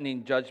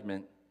threatening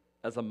judgment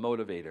as a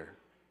motivator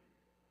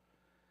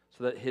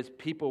so that his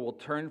people will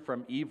turn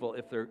from evil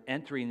if they're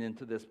entering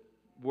into this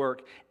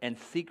work and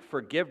seek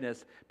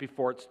forgiveness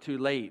before it's too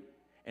late.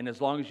 And as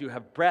long as you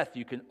have breath,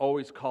 you can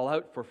always call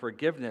out for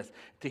forgiveness.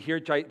 To hear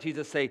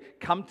Jesus say,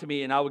 come to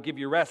me and I will give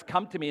you rest.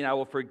 Come to me and I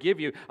will forgive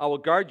you. I will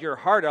guard your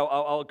heart.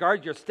 I'll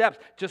guard your steps.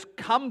 Just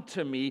come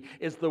to me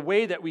is the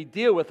way that we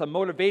deal with a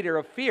motivator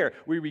of fear.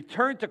 We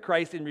return to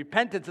Christ in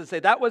repentance and say,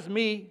 that was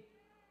me.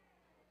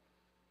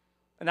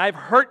 And I've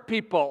hurt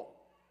people.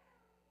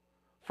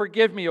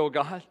 Forgive me, O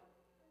God.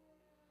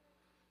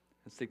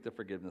 And seek the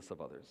forgiveness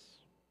of others.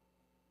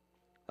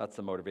 That's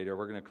the motivator.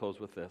 We're going to close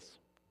with this.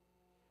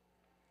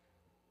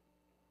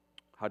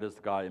 How does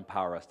God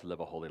empower us to live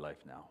a holy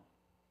life now?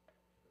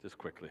 Just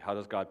quickly, how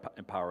does God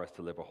empower us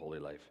to live a holy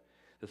life?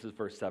 This is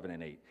verse 7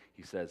 and 8.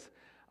 He says,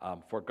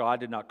 for God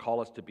did not call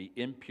us to be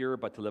impure,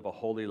 but to live a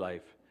holy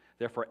life.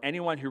 Therefore,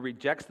 anyone who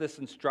rejects this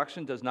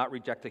instruction does not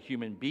reject a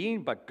human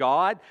being, but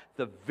God,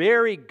 the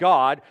very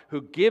God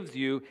who gives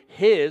you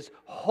his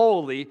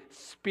Holy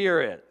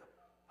Spirit.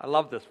 I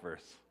love this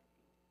verse.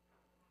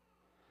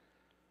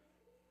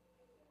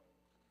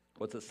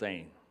 What's it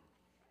saying?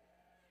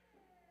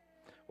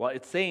 Well,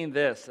 it's saying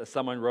this, as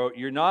someone wrote,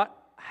 you're not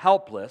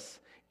helpless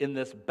in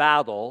this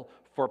battle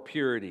for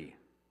purity.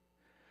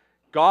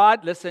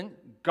 God, listen,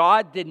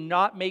 God did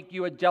not make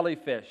you a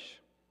jellyfish.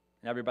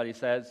 And everybody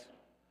says,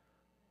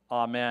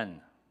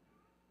 amen.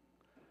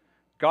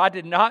 God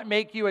did not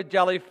make you a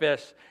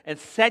jellyfish and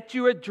set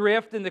you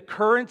adrift in the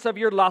currents of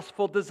your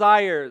lustful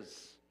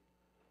desires.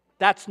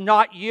 That's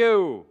not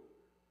you.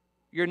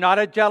 You're not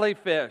a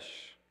jellyfish.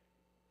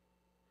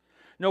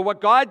 No,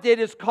 what God did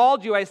is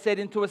called you, I said,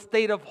 into a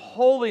state of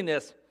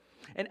holiness.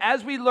 And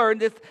as we learn,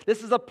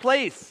 this is a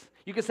place,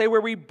 you could say,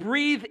 where we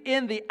breathe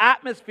in the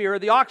atmosphere, or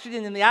the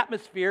oxygen in the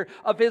atmosphere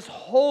of his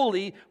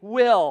holy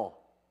will.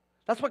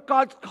 That's what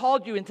God's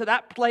called you, into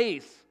that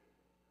place.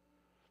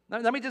 Now,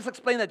 let me just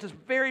explain that just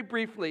very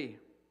briefly.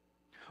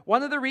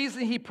 One of the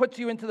reasons he puts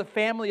you into the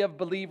family of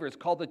believers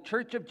called the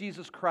Church of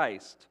Jesus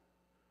Christ.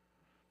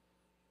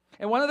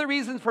 And one of the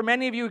reasons for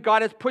many of you,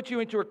 God has put you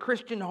into a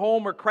Christian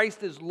home where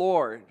Christ is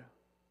Lord.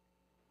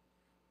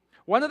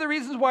 One of the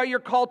reasons why you're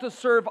called to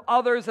serve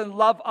others and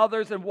love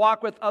others and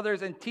walk with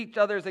others and teach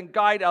others and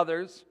guide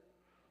others.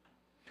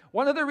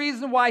 One of the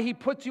reasons why he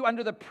puts you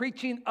under the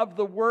preaching of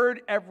the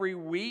word every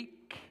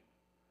week.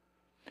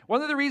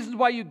 One of the reasons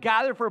why you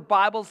gather for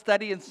Bible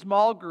study in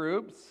small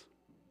groups.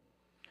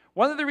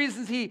 One of the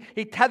reasons he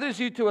tethers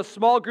you to a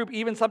small group,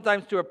 even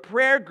sometimes to a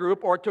prayer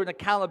group or to an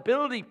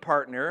accountability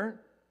partner.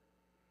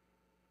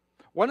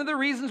 One of the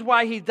reasons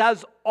why he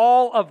does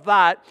all of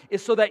that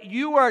is so that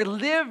you are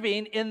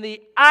living in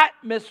the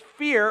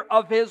atmosphere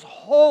of his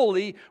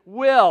holy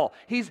will.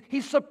 He's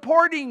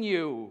supporting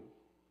you.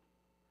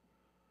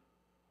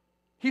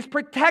 He's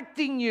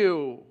protecting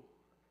you.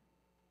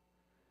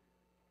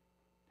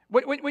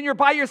 When you're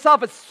by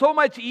yourself, it's so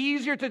much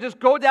easier to just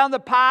go down the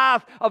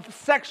path of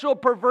sexual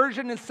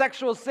perversion and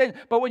sexual sin.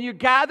 But when you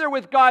gather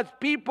with God's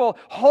people,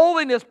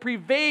 holiness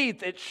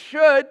pervades. It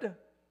should.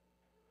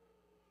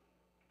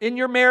 In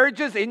your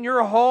marriages, in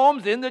your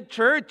homes, in the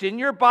church, in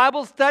your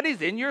Bible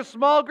studies, in your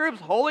small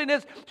groups,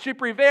 holiness should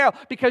prevail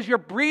because you're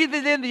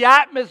breathing in the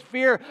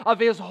atmosphere of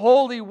His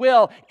holy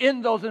will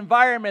in those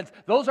environments.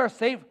 Those are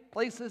safe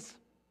places.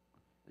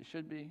 They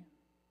should be.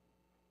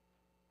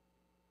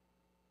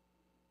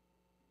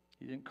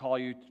 He didn't call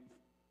you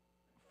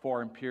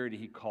for impurity.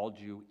 He called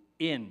you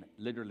in,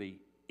 literally,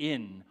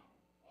 in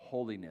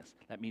holiness.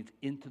 That means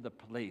into the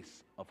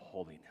place of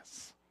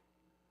holiness.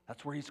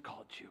 That's where He's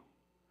called you.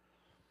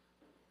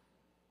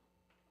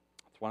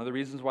 It's one of the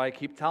reasons why I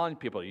keep telling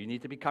people, you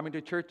need to be coming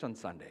to church on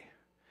Sunday.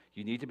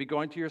 You need to be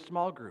going to your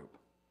small group.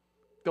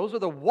 Those are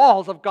the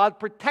walls of God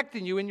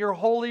protecting you in your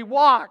holy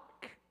walk.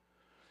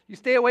 You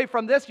stay away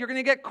from this, you're going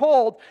to get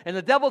cold, and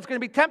the devil's going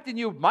to be tempting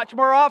you much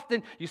more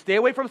often. You stay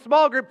away from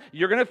small group,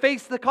 you're going to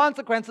face the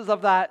consequences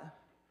of that.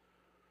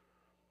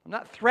 I'm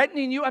not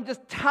threatening you, I'm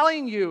just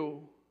telling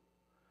you.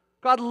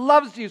 God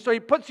loves you, so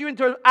He puts you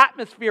into an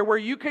atmosphere where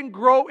you can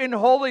grow in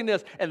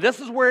holiness, and this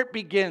is where it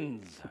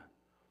begins.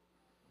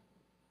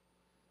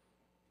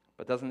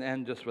 But it doesn't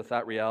end just with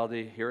that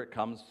reality. Here it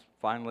comes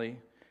finally,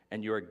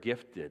 and you are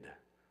gifted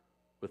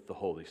with the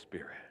Holy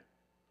Spirit.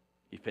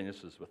 He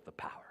finishes with the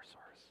power source.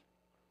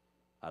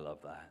 I love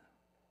that.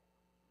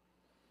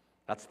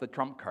 That's the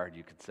trump card,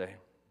 you could say.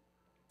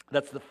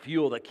 That's the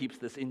fuel that keeps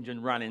this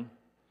engine running.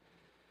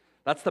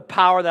 That's the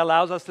power that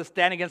allows us to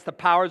stand against the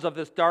powers of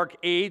this dark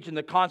age and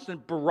the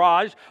constant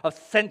barrage of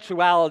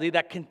sensuality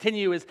that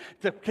continues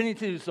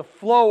to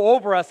flow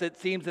over us, it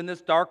seems, in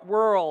this dark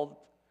world.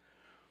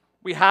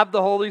 We have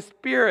the Holy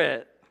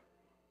Spirit.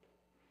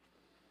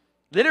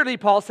 Literally,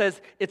 Paul says,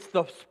 it's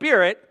the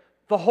Spirit,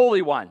 the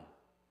Holy One.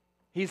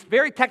 He's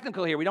very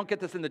technical here. We don't get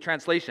this in the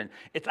translation.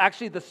 It's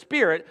actually the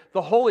Spirit,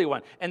 the Holy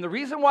One. And the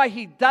reason why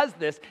he does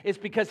this is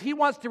because he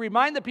wants to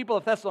remind the people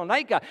of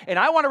Thessalonica, and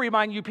I want to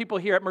remind you people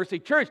here at Mercy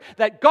Church,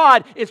 that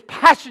God is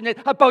passionate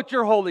about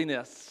your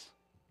holiness.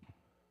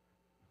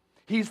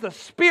 He's the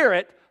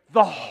Spirit,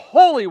 the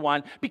Holy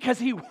One, because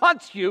He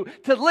wants you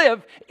to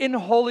live in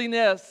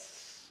holiness.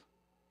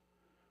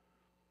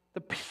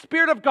 The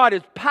Spirit of God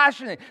is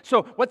passionate.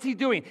 So what's He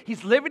doing?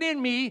 He's living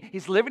in me.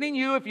 He's living in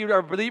you if you are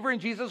a believer in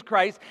Jesus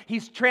Christ.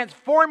 He's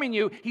transforming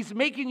you. He's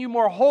making you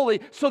more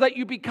holy so that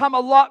you become a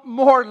lot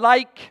more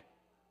like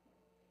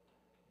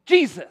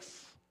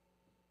Jesus.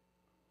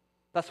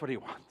 That's what He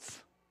wants.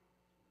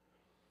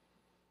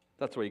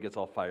 That's what He gets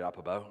all fired up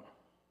about.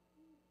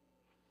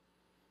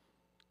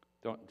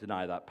 Don't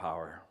deny that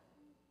power.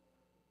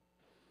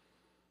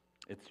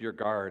 It's your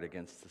guard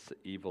against the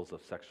evils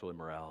of sexual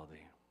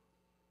immorality.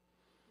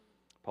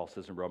 Paul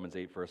says in Romans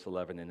 8, verse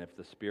 11, and if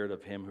the Spirit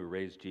of Him who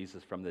raised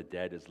Jesus from the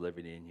dead is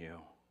living in you,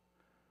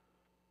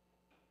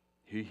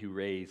 He who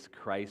raised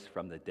Christ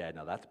from the dead,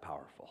 now that's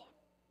powerful.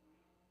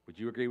 Would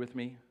you agree with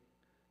me?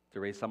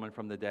 To raise someone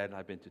from the dead?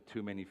 I've been to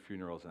too many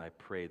funerals, and I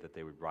pray that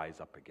they would rise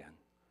up again.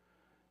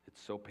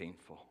 It's so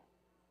painful.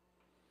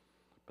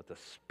 But the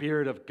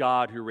Spirit of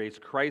God who raised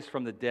Christ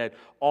from the dead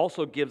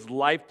also gives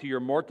life to your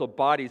mortal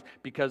bodies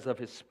because of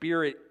His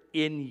Spirit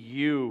in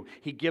you.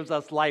 He gives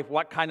us life.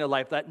 What kind of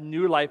life? That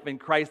new life in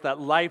Christ, that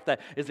life that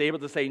is able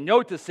to say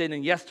no to sin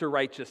and yes to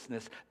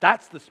righteousness.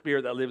 That's the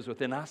Spirit that lives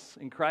within us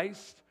in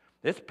Christ.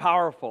 It's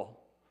powerful.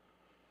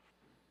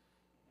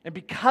 And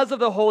because of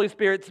the Holy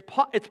Spirit,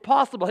 it's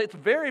possible, it's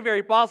very,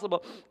 very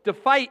possible to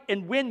fight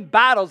and win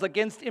battles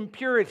against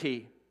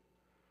impurity.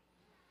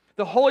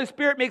 The Holy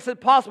Spirit makes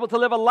it possible to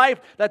live a life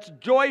that's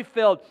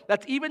joy-filled,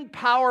 that's even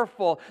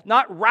powerful,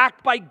 not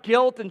racked by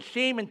guilt and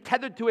shame and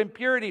tethered to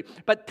impurity,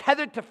 but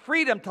tethered to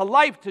freedom, to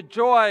life, to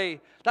joy.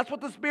 That's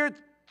what the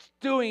Spirit's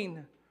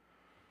doing.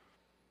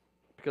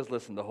 Because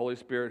listen, the Holy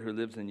Spirit who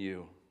lives in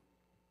you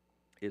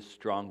is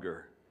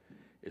stronger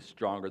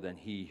than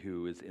he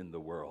who is in the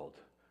world,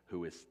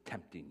 who is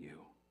tempting you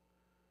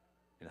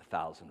in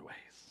 1,000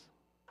 ways.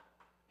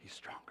 He's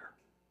stronger.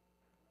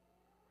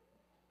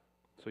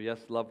 So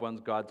yes, loved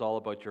ones, God's all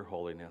about your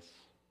holiness.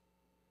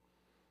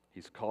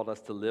 He's called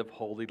us to live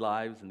holy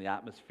lives in the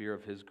atmosphere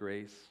of His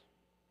grace.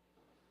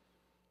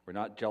 We're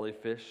not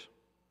jellyfish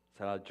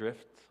set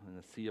adrift in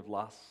a sea of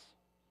lusts.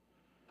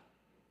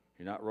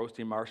 You're not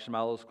roasting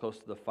marshmallows close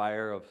to the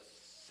fire of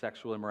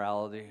sexual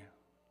immorality.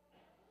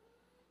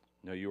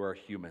 No, you are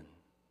human,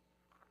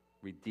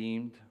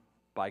 redeemed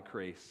by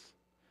grace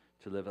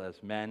to live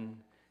as men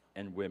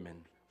and women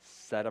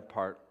set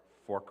apart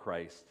for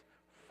Christ,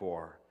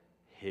 for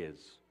His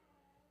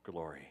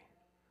glory.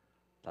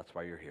 That's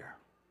why you're here.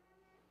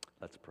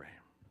 Let's pray.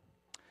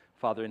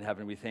 Father in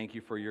heaven, we thank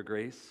You for Your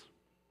grace.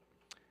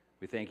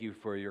 We thank You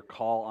for Your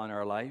call on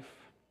our life.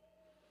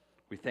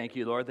 We thank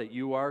You, Lord, that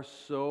You are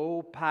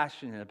so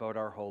passionate about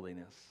our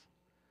holiness.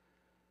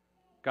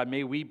 God,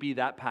 may we be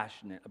that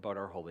passionate about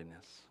our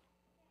holiness.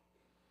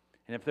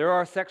 And if there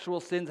are sexual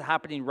sins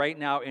happening right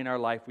now in our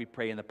life, we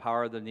pray in the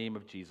power of the name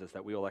of Jesus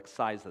that we will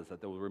excise those,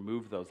 that they will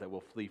remove those, that will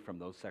flee from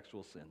those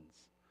sexual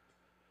sins.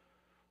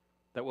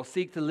 that will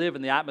seek to live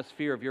in the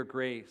atmosphere of your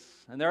grace.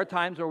 And there are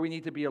times where we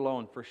need to be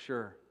alone, for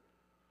sure.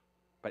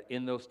 But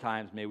in those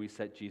times, may we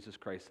set Jesus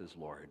Christ as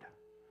Lord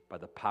by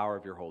the power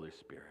of your Holy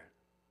Spirit.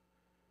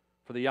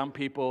 For the young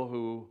people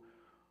who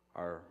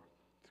are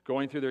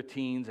going through their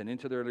teens and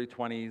into their early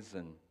 20s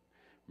and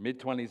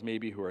mid-20s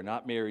maybe, who are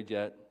not married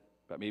yet,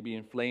 but maybe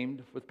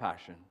inflamed with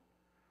passion,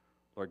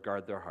 Lord,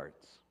 guard their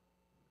hearts.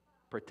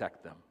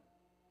 Protect them.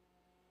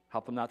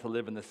 Help them not to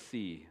live in the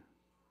sea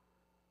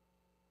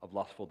of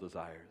lustful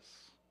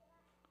desires,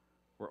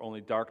 where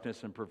only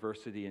darkness and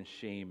perversity and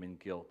shame and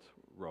guilt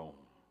roam.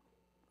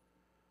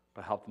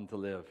 But help them to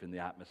live in the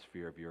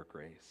atmosphere of your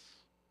grace,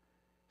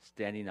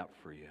 standing up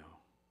for you,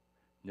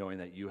 knowing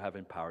that you have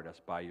empowered us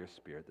by your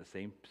Spirit. The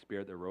same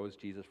Spirit that rose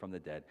Jesus from the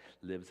dead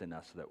lives in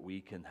us so that we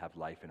can have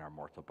life in our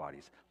mortal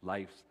bodies,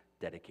 lives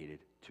dedicated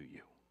to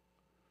you.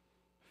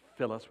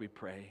 Fill us, we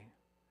pray,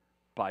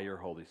 by your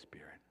Holy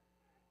Spirit,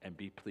 and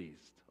be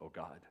pleased, O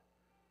God,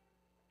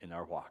 in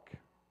our walk.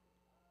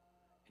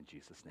 In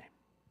Jesus' name,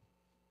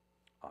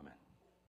 amen.